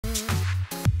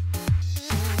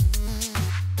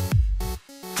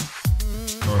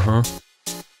Uh-huh.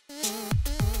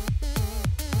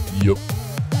 Yup.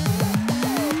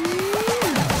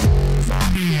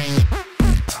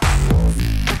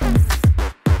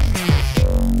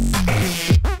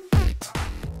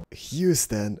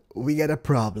 Houston, we got a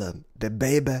problem. The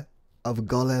baby of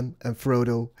Gollum and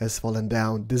Frodo has fallen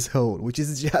down this hole, which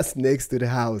is just next to the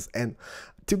house. And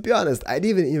to be honest, I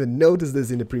didn't even notice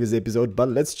this in the previous episode, but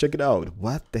let's check it out.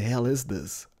 What the hell is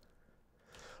this?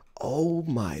 Oh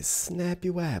my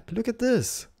snappy web, look at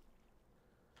this.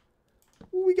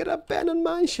 We got an abandoned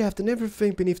mine shaft and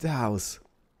everything beneath the house.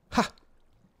 Ha!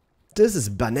 This is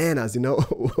bananas, you know.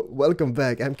 Welcome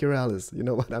back, I'm Keralis. You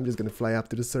know what, I'm just gonna fly up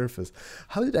to the surface.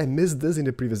 How did I miss this in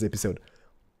the previous episode?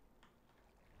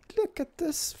 Look at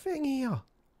this thing here.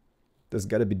 There's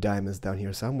gotta be diamonds down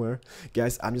here somewhere.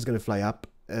 Guys, I'm just gonna fly up.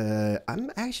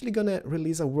 I'm actually gonna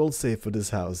release a world save for this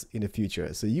house in the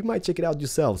future. So you might check it out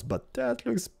yourselves, but that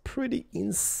looks pretty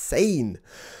insane.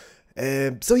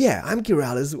 So yeah, I'm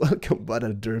Keralis, welcome but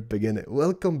a dirt beginner.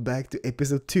 Welcome back to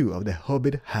episode 2 of the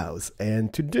Hobbit house.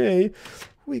 And today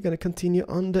we're gonna continue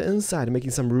on the inside,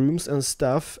 making some rooms and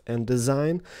stuff and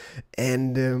design.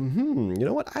 And you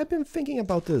know what, I've been thinking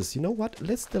about this. You know what,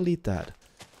 let's delete that.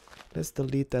 Let's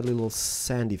delete that little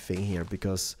sandy thing here,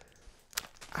 because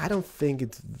I don't think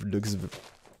it looks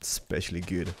especially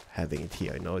good having it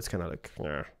here. You know, it's kind of like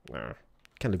kind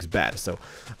of looks bad. So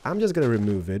I'm just gonna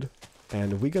remove it.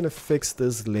 And we're gonna fix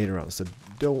this later on, so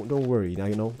don't worry. Now,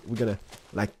 you know, we're gonna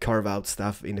like carve out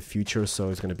stuff in the future, so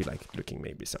it's gonna be like looking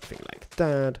maybe something like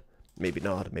that, maybe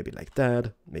not, maybe like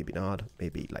that, maybe not,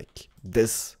 maybe like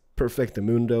this, perfecto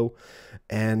mundo.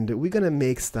 And we're gonna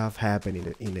make stuff happen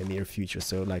in the near future,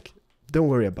 so like don't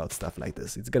worry about stuff like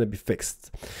this, it's gonna be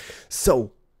fixed.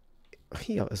 So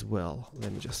here as well,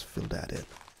 let me just fill that in.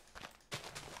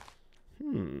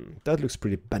 That looks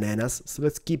pretty bananas, so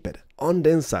let's keep it. On the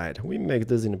inside, we made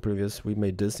this in the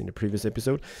previous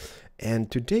episode,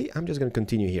 and today I'm just gonna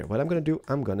continue here. What I'm gonna do,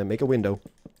 I'm gonna make a window.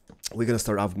 We're gonna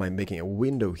start off by making a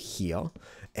window here.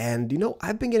 And you know,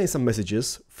 I've been getting some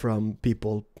messages from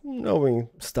people knowing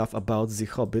stuff about the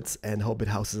hobbits and hobbit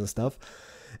houses and stuff,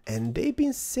 and they've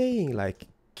been saying like,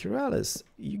 Keralis,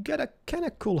 you got a kind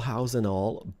of cool house and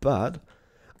all, but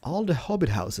all the hobbit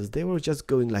houses, they were just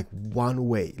going like one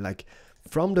way, like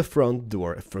from the front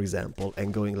door, for example,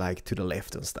 and going like to the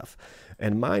left and stuff.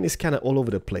 And mine is kind of all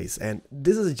over the place. And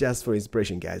this is just for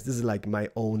inspiration, guys. This is like my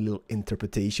own little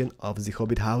interpretation of the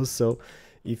hobbit house. So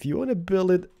if you want to build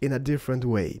it in a different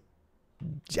way,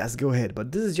 just go ahead.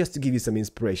 But this is just to give you some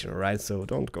inspiration, all right? So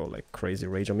don't go like crazy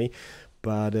rage on me.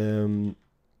 But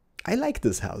I like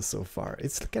this house so far.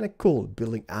 It's kind of cool,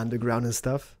 building underground and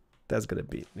stuff. That's gonna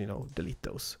be, you know, delete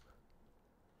those.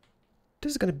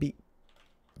 This is gonna be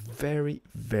very,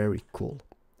 very cool.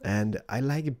 And I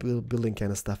like building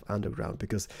kind of stuff underground,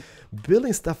 because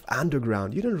building stuff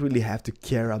underground, you don't really have to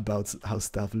care about how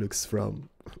stuff looks from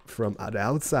the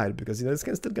outside, because, you know, it's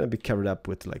still gonna be covered up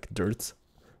with like dirt.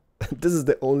 This is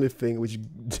the only thing which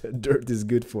dirt is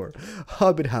good for.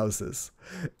 Hobbit houses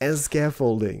and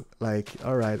scaffolding. Like,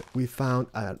 all right, we found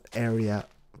an area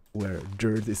where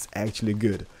dirt is actually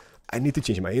good. I need to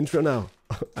change my intro now.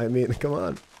 I mean, come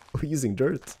on. We're using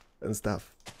dirt and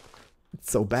stuff.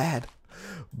 It's so bad.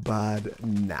 But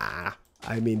nah.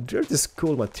 I mean, dirt is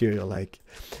cool material. Like,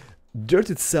 dirt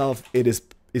itself, it is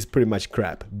pretty much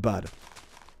crap. But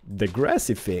the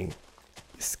grassy thing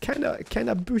is kind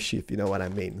of bushy, if you know what I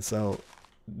mean. So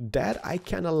that I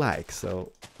kind of like.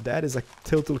 So that is a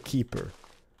total keeper.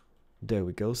 There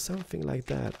we go. Something like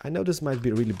that. I know this might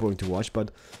be really boring to watch,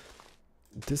 but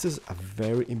this is a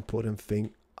very important thing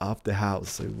of the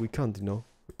house, so we can't, you know,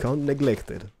 we can't neglect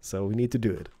it, so we need to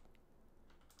do it.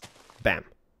 Bam.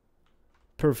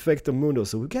 Perfecto mundo.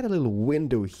 So we got a little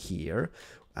window here.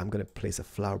 I'm gonna place a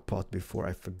flower pot before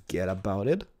I forget about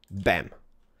it. Bam.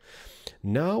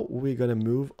 Now we're gonna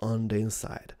move on the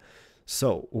inside.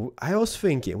 So I was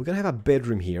thinking we're gonna have a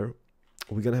bedroom here,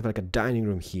 we're gonna have like a dining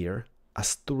room here, a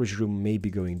storage room maybe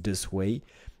going this way,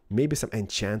 maybe some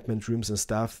enchantment rooms and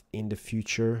stuff in the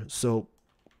future. So,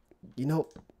 you know,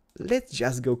 let's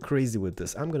just go crazy with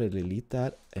this. I'm gonna delete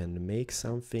that and make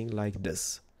something like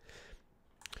this.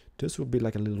 This will be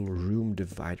like a little room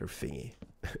divider thingy.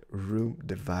 Room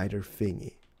divider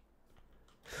thingy.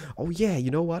 Oh yeah,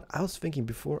 you know what? I was thinking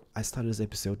before I started this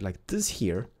episode, like this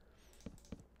here,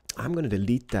 I'm gonna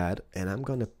delete that and I'm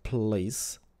gonna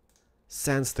place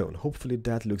sandstone. Hopefully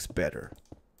that looks better.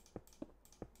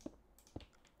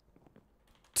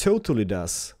 Totally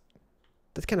does.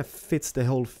 That kind of fits the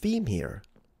whole theme here.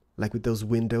 Like with those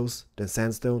windows, then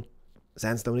sandstone,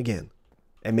 sandstone again.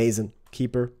 Amazing.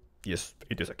 Keeper. Yes,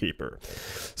 it is a keeper.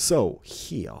 So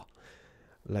here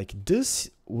Like this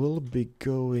will be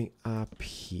going up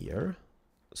here.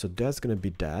 So that's gonna be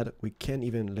that. We can't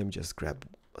even, let me just grab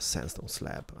a sandstone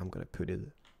slab. I'm gonna put it,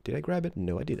 did I grab it?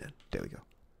 No, I didn't. There we go.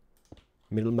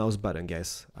 Middle mouse button,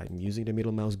 guys. I'm using the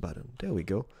middle mouse button. There we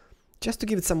go. Just to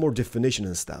give it some more definition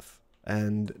and stuff.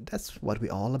 And that's what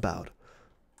we're all about.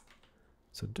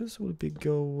 So this will be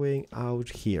going out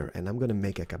here, and I'm gonna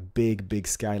make like a big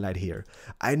skylight here.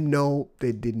 I know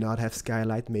they did not have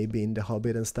skylight maybe in the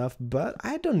Hobbit and stuff, but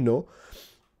I don't know.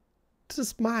 This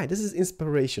is mine. This is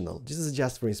inspirational. This is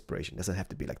just for inspiration. Doesn't have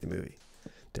to be like the movie.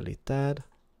 Delete that.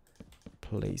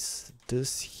 Place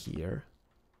this here.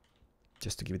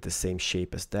 Just to give it the same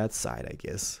shape as that side, I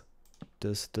guess.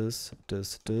 This,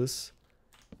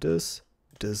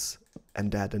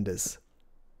 and that, and this.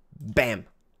 Bam!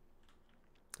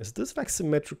 Is this like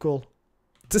symmetrical?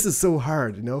 This is so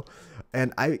hard, you know?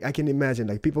 And I can imagine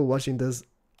like people watching this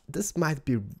might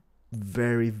be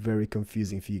very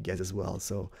confusing for you guys as well.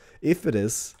 So if it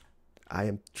is, I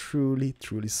am truly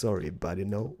sorry, but you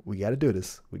know, we gotta do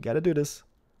this. We gotta do this.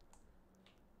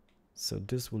 So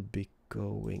this will be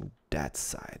going that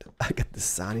side. I got the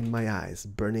sun in my eyes,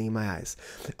 burning in my eyes.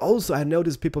 Also, I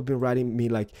noticed people have been writing me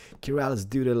like, Keralis,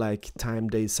 do the like time,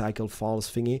 day, cycle, falls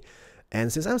thingy. And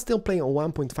since I'm still playing on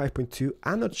 1.5.2,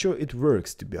 I'm not sure it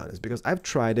works, to be honest, because I've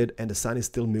tried it and the sun is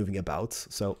still moving about,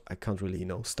 so I can't really, you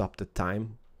know, stop the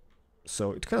time.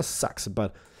 So it kind of sucks,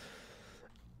 but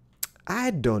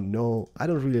I don't know. I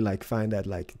don't really like find that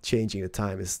like changing the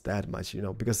time is that much, you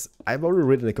know, because I've already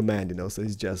written a command, you know, so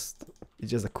it's just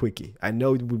a quickie. I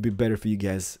know it would be better for you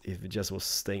guys if it just was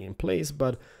staying in place,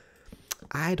 but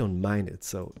I don't mind it,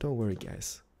 so don't worry,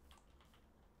 guys.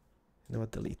 You know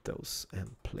what, delete those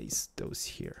and place those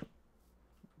here.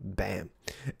 Bam.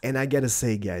 And I gotta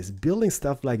say, guys, building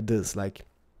stuff like this, like,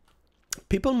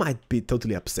 people might be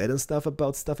totally upset and stuff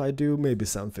about stuff I do. Maybe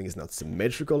something is not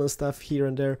symmetrical and stuff here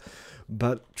and there.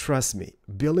 But trust me,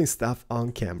 building stuff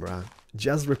on camera,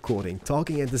 just recording,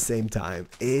 talking at the same time,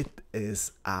 it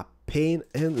is a pain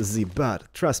in the butt.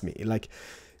 Trust me, like,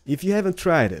 if you haven't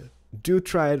tried it, do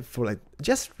try it for like,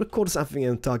 just record something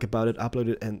and talk about it, upload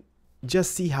it, and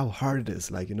just see how hard it is,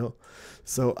 like, you know.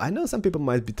 So I know some people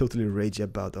might be totally rage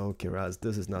about, oh, Keralis,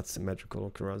 this is not symmetrical,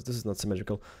 oh, Keralis, this is not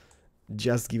symmetrical.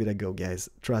 Just give it a go, guys.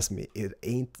 Trust me, it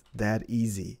ain't that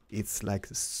easy. It's like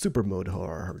super mode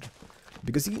hard,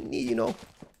 because you need, you know,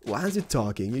 once you're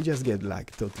talking, you just get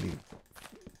like totally,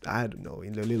 I don't know,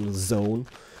 in a little zone,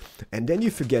 and then you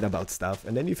forget about stuff,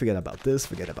 and then you forget about this,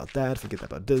 forget about that, forget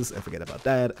about this, and forget about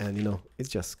that, and you know, it's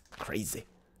just crazy.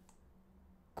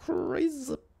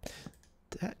 Crazy.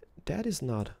 That is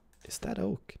not, is that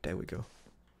oak? There we go.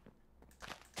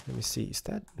 Let me see, is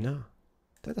that, no,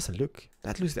 that doesn't look,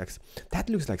 that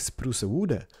looks like spruce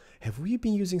wood. Have we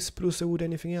been using spruce wood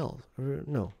anything else?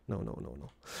 No.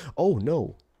 Oh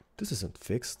no, this isn't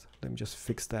fixed. Let me just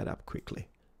fix that up quickly.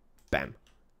 Bam.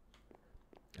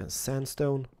 And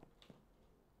sandstone.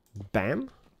 Bam.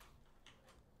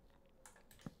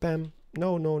 Bam.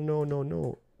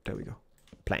 No. There we go.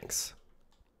 Planks.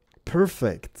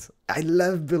 Perfect. I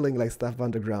love building like stuff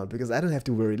underground because I don't have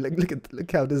to worry. Like,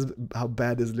 look how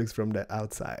bad this looks from the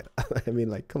outside. I mean,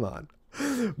 like, come on.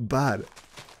 But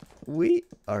we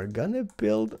are gonna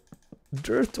build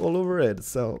dirt all over it,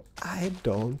 so I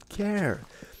don't care.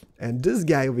 And this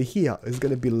guy over here is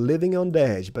gonna be living on the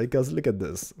edge, because look at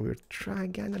this. We're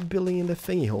trying kind of building in the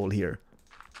thingy hole here.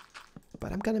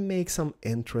 But I'm gonna make some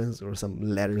entrance or some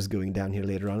ladders going down here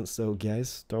later on. So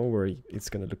guys, don't worry, it's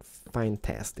gonna look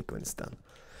fantastic when it's done.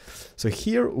 So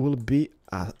here will be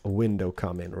a window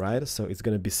coming, right? So it's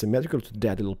gonna be symmetrical to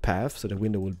that little path. So the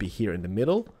window will be here in the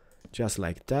middle, just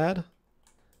like that.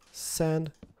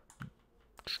 Sand.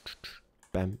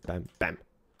 Bam, bam, bam.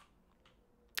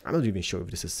 I'm not even sure if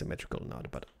this is symmetrical or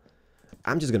not, but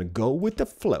I'm just gonna go with the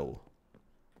flow.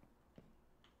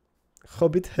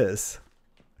 Hobbit has.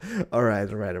 Alright,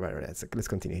 so let's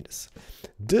continue this.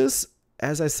 This,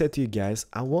 as I said to you guys,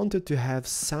 I wanted to have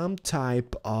some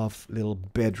type of little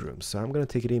bedroom. So I'm gonna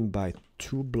take it in by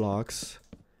 2 blocks.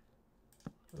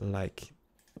 Like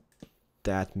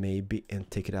that maybe,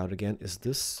 and take it out again. Is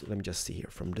this, let me just see here,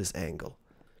 from this angle.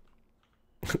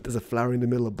 There's a flower in the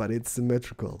middle, but it's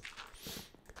symmetrical.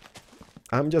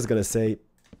 I'm just gonna say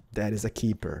that is a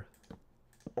keeper.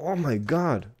 Oh my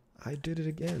god, I did it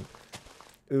again.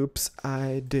 Oops,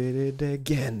 I did it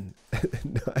again.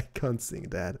 No, I can't sing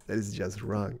that. That is just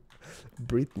wrong.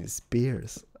 Britney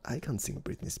Spears. I can't sing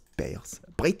Britney Spears.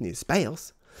 Britney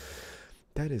Spears?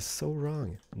 That is so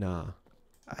wrong. Nah,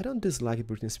 I don't dislike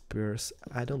Britney Spears.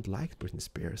 I don't like Britney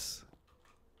Spears.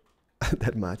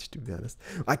 that much, to be honest.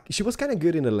 She was kind of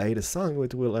good in the latest song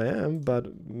with will.i.am, but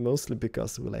mostly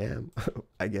because will.i.am,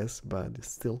 I guess, but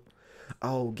still.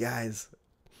 Oh, guys.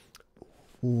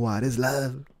 What is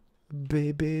love?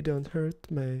 Baby, don't hurt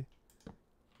me.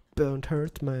 Don't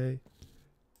hurt me.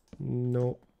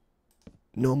 No.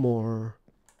 No more.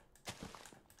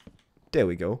 There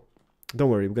we go. Don't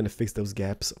worry, we're gonna fix those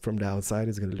gaps from the outside.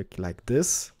 It's gonna look like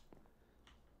this.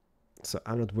 So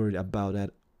I'm not worried about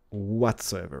that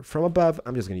whatsoever. From above,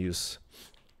 I'm just gonna use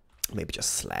maybe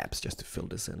just slabs just to fill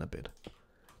this in a bit.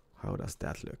 How does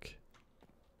that look?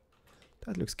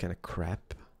 That looks kind of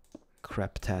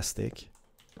craptastic.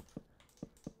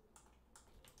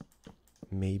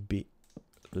 Maybe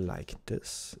like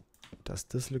this. Does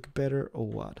this look better or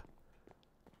what?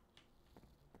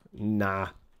 Nah,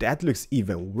 that looks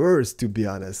even worse, to be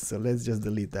honest. So let's just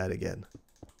delete that again.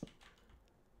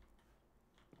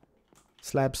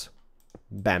 Slabs.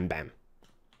 Bam, bam.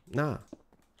 Nah.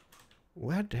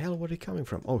 Where the hell were they coming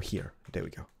from? Oh, here. There we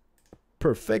go.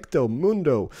 Perfecto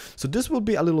mundo. So this will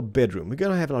be a little bedroom. We're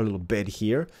gonna have a little bed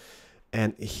here.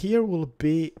 And here will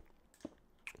be...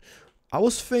 I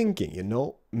was thinking, you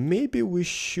know, maybe we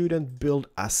shouldn't build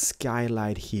a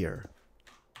skylight here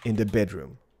in the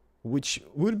bedroom, which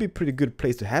would be a pretty good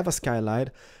place to have a skylight,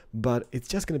 but it's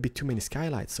just going to be too many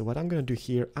skylights. So what I'm going to do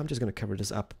here, I'm just going to cover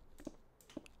this up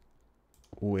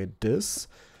with this,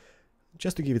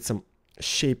 just to give it some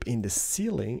shape in the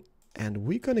ceiling, and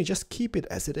we're going to just keep it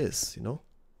as it is, you know,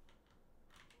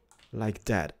 like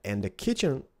that. And the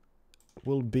kitchen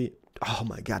will be, oh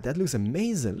my god, that looks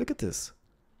amazing. Look at this.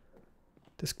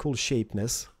 This cool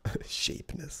shapeness.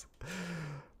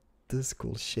 This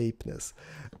cool shapeness.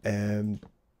 And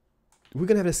we're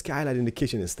gonna have a skylight in the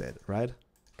kitchen instead, right?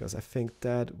 Because I think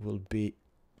that will be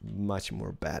much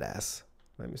more badass.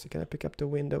 Let me see, can I pick up the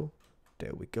window?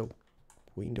 There we go.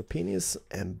 Window penis,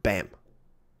 and bam.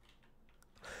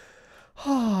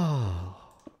 Oh.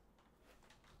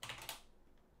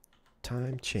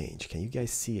 Time change. Can you guys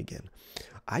see again?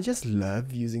 I just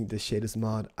love using the shaders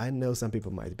mod. I know some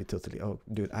people might be totally, oh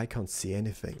dude, I can't see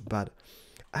anything, but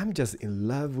I'm just in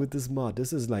love with this mod.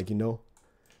 This is like, you know,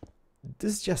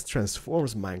 this just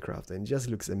transforms Minecraft and just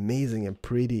looks amazing and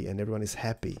pretty, and everyone is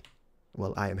happy.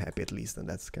 Well, I am happy at least, and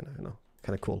that's kind of, you know,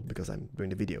 kind of cool because I'm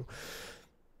doing the video.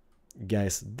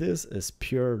 Guys, this is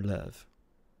pure love.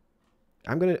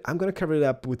 I'm gonna cover it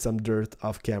up with some dirt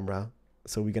off camera,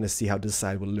 so we're gonna see how this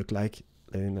side will look like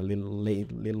in a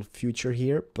little future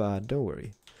here, but don't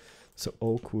worry. So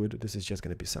oak wood, this is just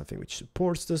going to be something which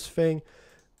supports this thing,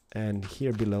 and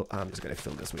here below I'm just going to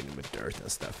fill this with dirt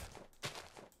and stuff,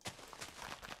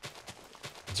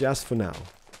 just for now.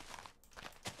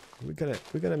 We're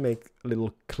gonna make a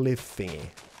little cliff thingy.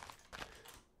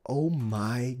 Oh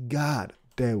my god,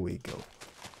 there we go.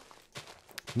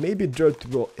 Maybe dirt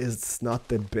is not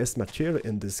the best material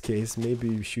in this case. Maybe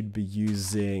you should be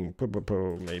using,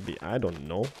 maybe, I don't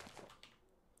know,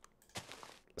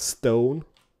 stone.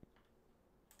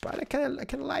 But I kind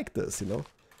of like this, you know.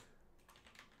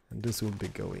 And this will be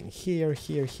going here,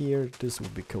 here, here. This will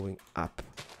be going up,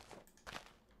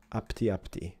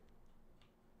 uppity.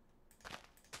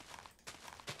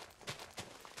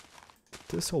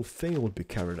 This whole thing will be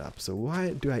covered up. So why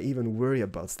do I even worry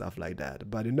about stuff like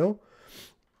that? But you know.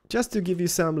 Just to give you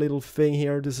some little thing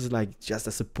here, this is like just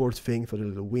a support thing for the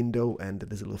little window and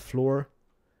this little floor.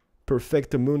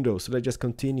 Perfecto mundo. So let's just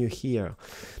continue here.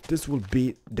 This will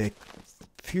be the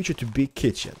future to be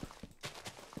kitchen.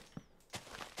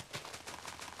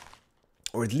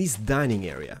 Or at least dining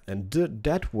area. And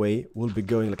that way we'll be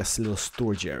going like a little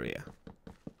storage area.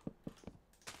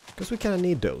 Because we kind of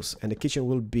need those. And the kitchen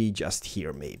will be just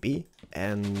here maybe.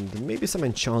 And maybe some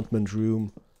enchantment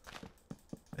room.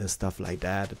 And stuff like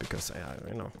that, because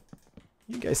you know,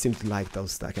 you guys seem to like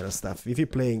that kind of stuff. If you're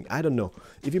playing, I don't know,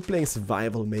 if you're playing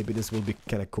survival, maybe this will be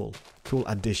kind of cool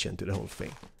addition to the whole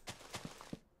thing.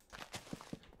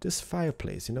 This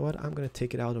fireplace, you know what, I'm gonna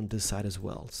take it out on this side as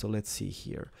well. So let's see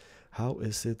here, how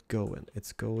is it going?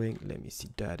 It's going, let me see,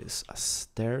 that is a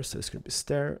stair, so it's gonna be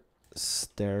stair,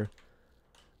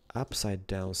 upside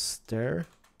down stair.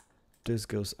 This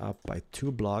goes up by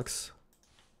 2 blocks,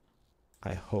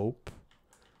 I hope.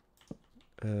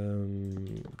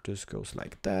 This goes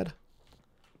like that.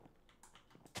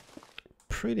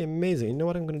 Pretty amazing. You know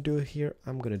what I'm gonna do here?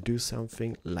 I'm gonna do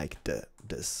something like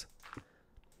this.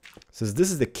 Since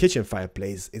this is the kitchen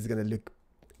fireplace, it's gonna look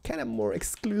kind of more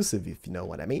exclusive, if you know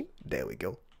what I mean. There we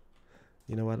go.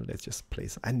 You know what? Let's just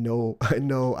place. I know.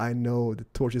 The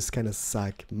torches kind of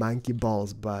suck. Monkey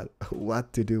balls, but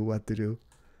what to do?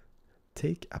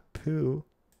 Take a poo.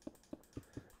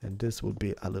 And this will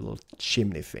be a little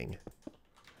chimney thing.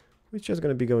 We're just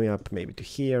gonna be going up maybe to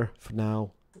here for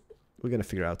now. We're gonna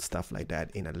figure out stuff like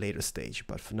that in a later stage,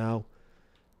 but for now,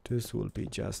 this will be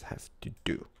just have to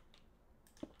do.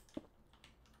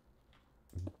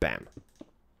 Bam.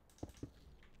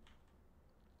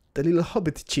 The little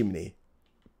Hobbit chimney.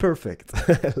 Perfect.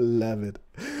 Love it.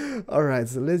 Alright,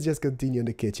 so let's just continue in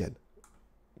the kitchen.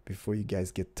 Before you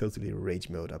guys get totally rage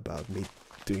mode about me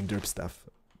doing derp stuff.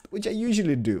 Which I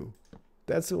usually do.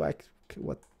 That's like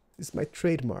what is my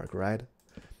trademark, right?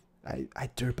 I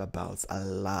derp about a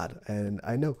lot. And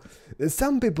I know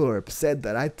some people are upset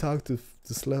that I talk too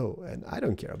slow. And I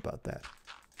don't care about that.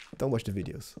 Don't watch the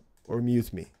videos. Or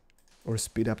mute me. Or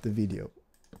speed up the video.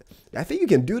 I think you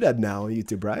can do that now on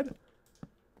YouTube, right?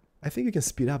 I think you can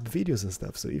speed up videos and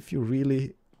stuff. So if you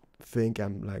really think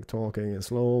I'm like talking in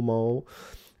slow-mo,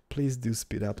 please do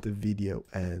speed up the video,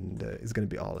 and it's gonna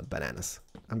be all bananas.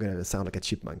 I'm gonna sound like a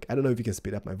chipmunk. I don't know if you can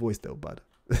speed up my voice though, but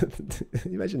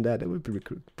imagine that. That would be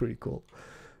pretty cool.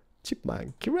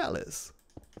 Chipmunk, Keralis.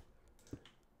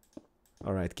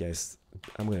 Alright guys,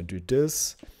 I'm gonna do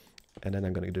this, and then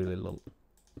I'm gonna do a little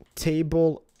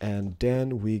table, and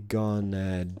then we're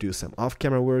gonna do some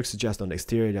off-camera works just on the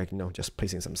exterior, like, you know, just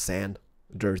placing some sand,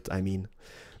 dirt I mean,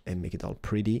 and make it all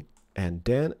pretty. And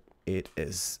then it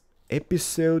is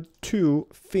episode 2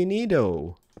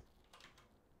 finito.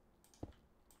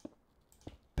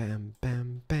 Bam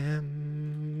bam bam.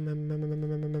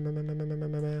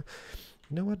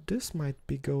 You know what, this might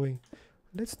be going,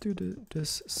 let's do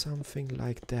this something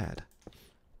like that.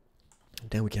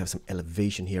 Then we can have some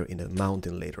elevation here in the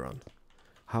mountain later on.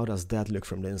 How does that look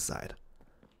from the inside?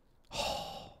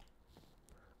 Oh,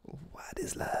 what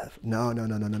is love? No, no,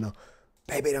 no, no, no, no.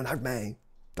 Baby, don't hurt me.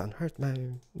 Don't hurt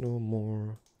me no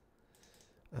more.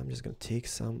 I'm just gonna take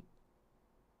some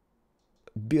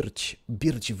birch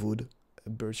wood.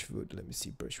 Birch wood. Let me see,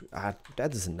 birch wood. Ah,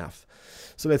 that is enough.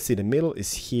 So let's see. The middle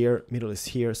is here. Middle is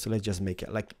here. So let's just make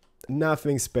it like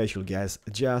nothing special, guys.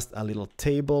 Just a little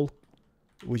table,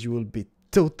 which will be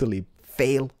totally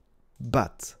fail,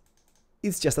 but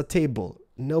it's just a table.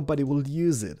 Nobody will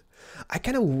use it. I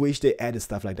kind of wish they added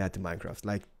stuff like that to Minecraft,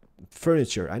 like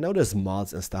furniture. I know there's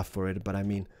mods and stuff for it, but I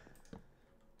mean,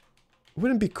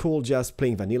 wouldn't it be cool just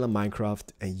playing vanilla Minecraft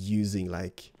and using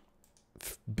like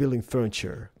building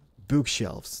furniture,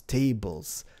 bookshelves,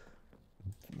 tables,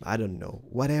 I don't know,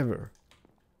 whatever,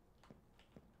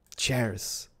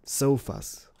 chairs,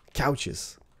 sofas,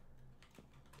 couches.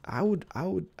 I would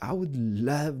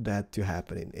love that to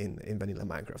happen in vanilla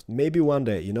Minecraft. Maybe one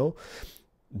day, you know.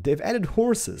 They've added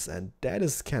horses, and that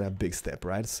is kind of a big step,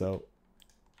 right? So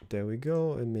there we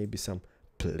go, and maybe some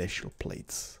pleasure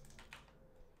plates.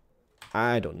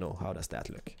 I don't know, how does that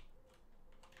look?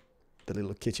 The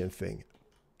little kitchen thing.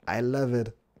 I love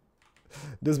it.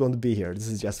 This won't be here. This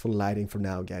is just for lighting for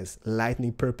now, guys.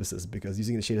 Lighting purposes, because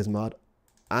using the shaders mod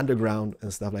underground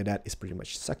and stuff like that is pretty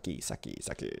much sucky.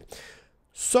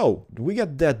 So we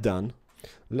got that done.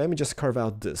 Let me just carve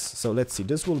out this. So let's see,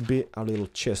 this will be our little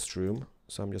chest room.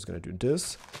 So I'm just gonna do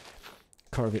this,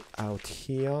 carve it out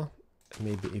here,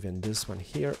 maybe even this one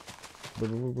here.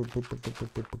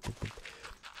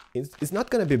 It's not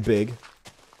gonna be big.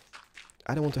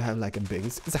 I don't want to have like a big,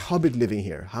 it's a hobbit living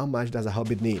here. How much does a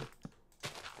hobbit need?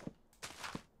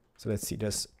 So let's see,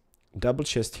 there's double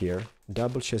chest here,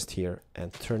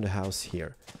 and turn the house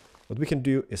here. What we can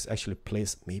do is actually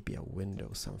place maybe a window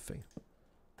or something.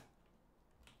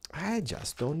 I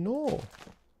just don't know.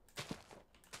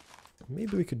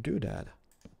 Maybe we could do that.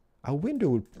 A window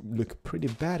would look pretty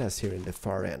badass here in the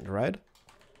far end, right?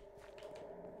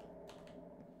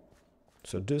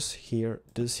 So this here,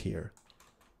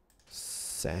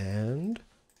 sand.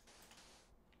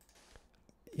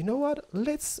 You know what?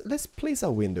 Let's place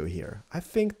a window here. I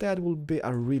think that will be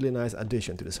a really nice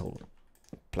addition to this whole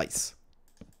place.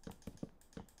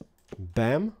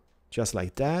 Bam, just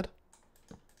like that.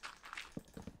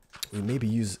 We maybe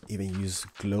even use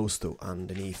glowstone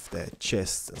underneath the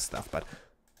chests and stuff, but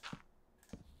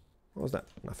what was that?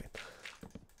 Nothing.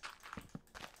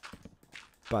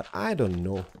 But I don't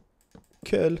know.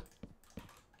 Cool.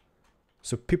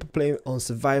 So people playing on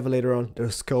survival later on,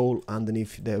 there's coal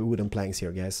underneath the wooden planks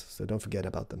here, guys. So don't forget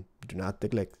about them. Do not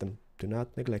neglect them. Do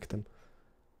not neglect them.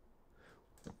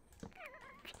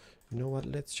 You know what?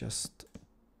 Let's just...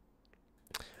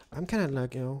 I'm kind of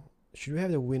like, you know, should we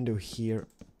have the window here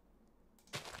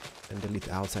and delete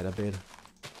the outside a bit,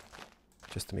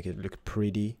 just to make it look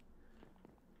pretty?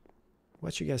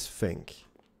 What you guys think?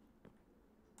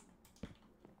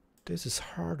 This is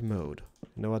hard mode.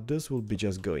 You know what? This will be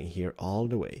just going here all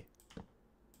the way,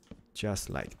 just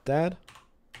like that.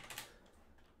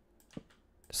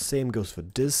 Same goes for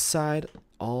this side,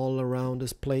 all around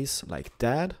this place, like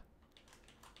that.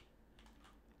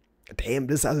 Damn,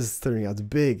 this house is turning out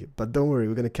big, but don't worry,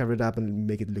 we're gonna cover it up and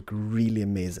make it look really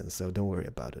amazing, so don't worry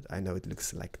about it. I know it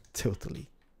looks like totally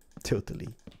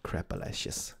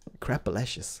crapalicious.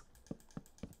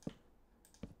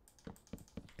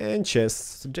 And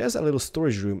chests, just a little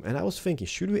storage room, and I was thinking,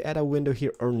 should we add a window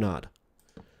here or not?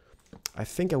 I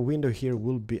think a window here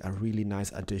will be a really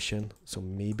nice addition, so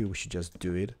maybe we should just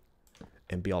do it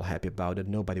and be all happy about it.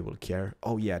 Nobody will care.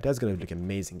 Oh yeah, that's gonna look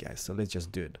amazing, guys, so let's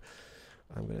just do it.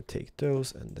 I'm gonna take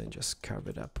those and then just carve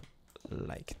it up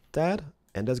like that.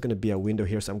 And there's gonna be a window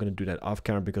here, so I'm gonna do that off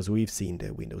camera because we've seen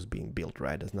the windows being built,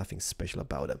 right? There's nothing special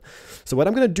about them. So what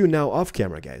I'm gonna do now off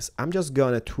camera, guys, I'm just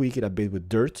gonna tweak it a bit with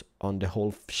dirt on the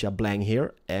whole shebang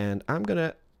here, and I'm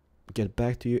gonna get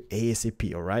back to you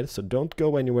ASAP, alright? So don't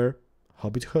go anywhere.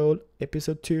 Hobbit Hole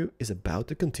episode 2 is about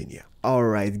to continue.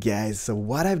 Alright guys, so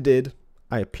what I did,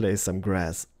 I placed some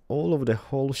grass all over the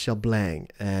whole shebang,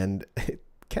 and it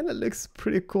kind of looks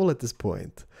pretty cool at this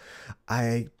point.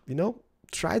 I,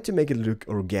 try to make it look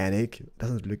organic. It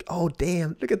doesn't look, oh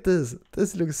damn, look at this.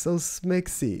 This looks so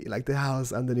smexy, like the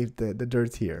house underneath the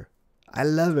dirt here. I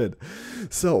love it.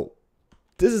 So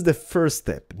this is the first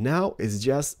step. Now it's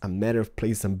just a matter of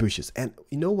placing some bushes. And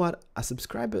you know what? A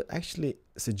subscriber actually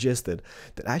suggested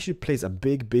that I should place a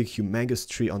big humongous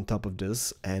tree on top of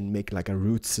this and make like a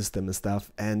root system and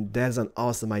stuff. And that's an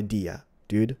awesome idea,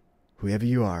 dude. Whoever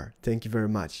you are, thank you very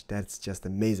much. That's just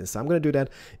amazing. So I'm gonna do that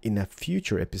in a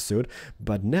future episode.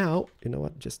 But now, you know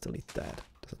what? Just delete that.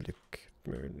 Doesn't look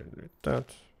that.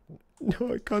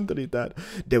 No, I can't delete that.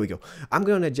 There we go. I'm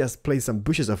gonna just place some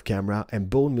bushes off camera and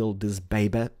bone meal this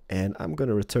baby, and I'm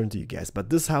gonna return to you guys. But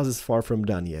this house is far from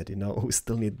done yet. We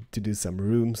still need to do some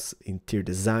rooms, interior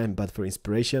design. But for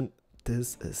inspiration,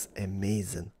 this is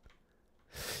amazing.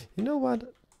 You know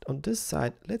what? On this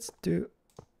side, let's do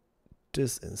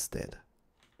this instead.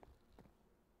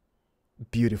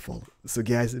 Beautiful. So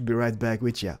guys, I'll be right back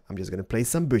with ya. I'm just gonna place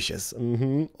some bushes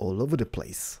all over the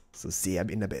place. So see ya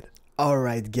in a bit.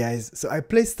 Alright guys, so I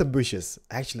placed some bushes.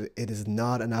 Actually, it is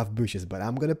not enough bushes, but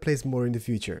I'm gonna place more in the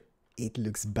future. It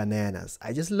looks bananas.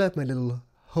 I just love my little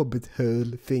Hobbit hole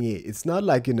thingy. It's not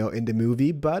like, in the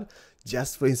movie, but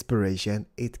just for inspiration,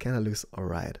 it kind of looks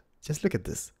alright. Just look at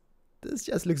this. This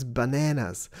just looks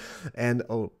bananas. And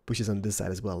oh, bushes on this side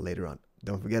as well later on.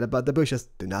 Don't forget about the bushes.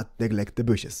 Do not neglect the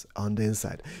bushes on the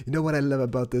inside. You know what I love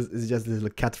about this is just this little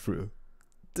cut through.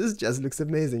 This just looks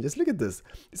amazing. Just look at this.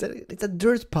 It's a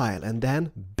dirt pile, and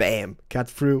then bam, cut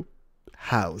through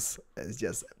house. It's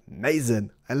just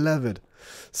amazing. I love it.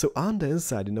 So on the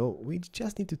inside, we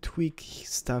just need to tweak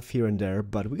stuff here and there,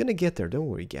 but we're gonna get there. Don't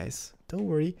worry, guys. Don't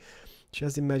worry.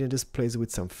 Just imagine this place with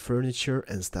some furniture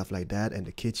and stuff like that, and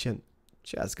the kitchen.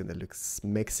 Just gonna look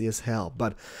smexy as hell.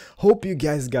 But hope you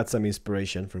guys got some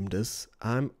inspiration from this.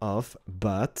 I'm off,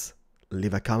 but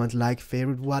leave a comment, like,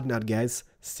 favorite, whatnot, guys.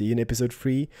 See you in episode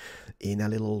 3 in a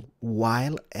little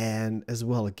while. And as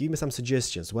well, give me some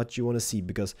suggestions what you want to see,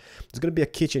 because there's gonna be a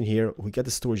kitchen here. We got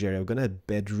the storage area. We're gonna have a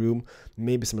bedroom,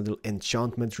 maybe some little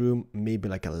enchantment room, maybe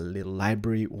like a little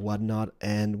library, whatnot.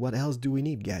 And what else do we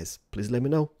need, guys? Please let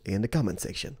me know in the comment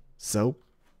section. So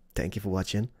thank you for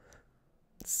watching.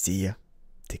 See ya.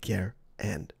 Take care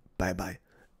and bye bye.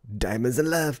 Diamonds and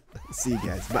love. See you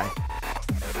guys. Bye.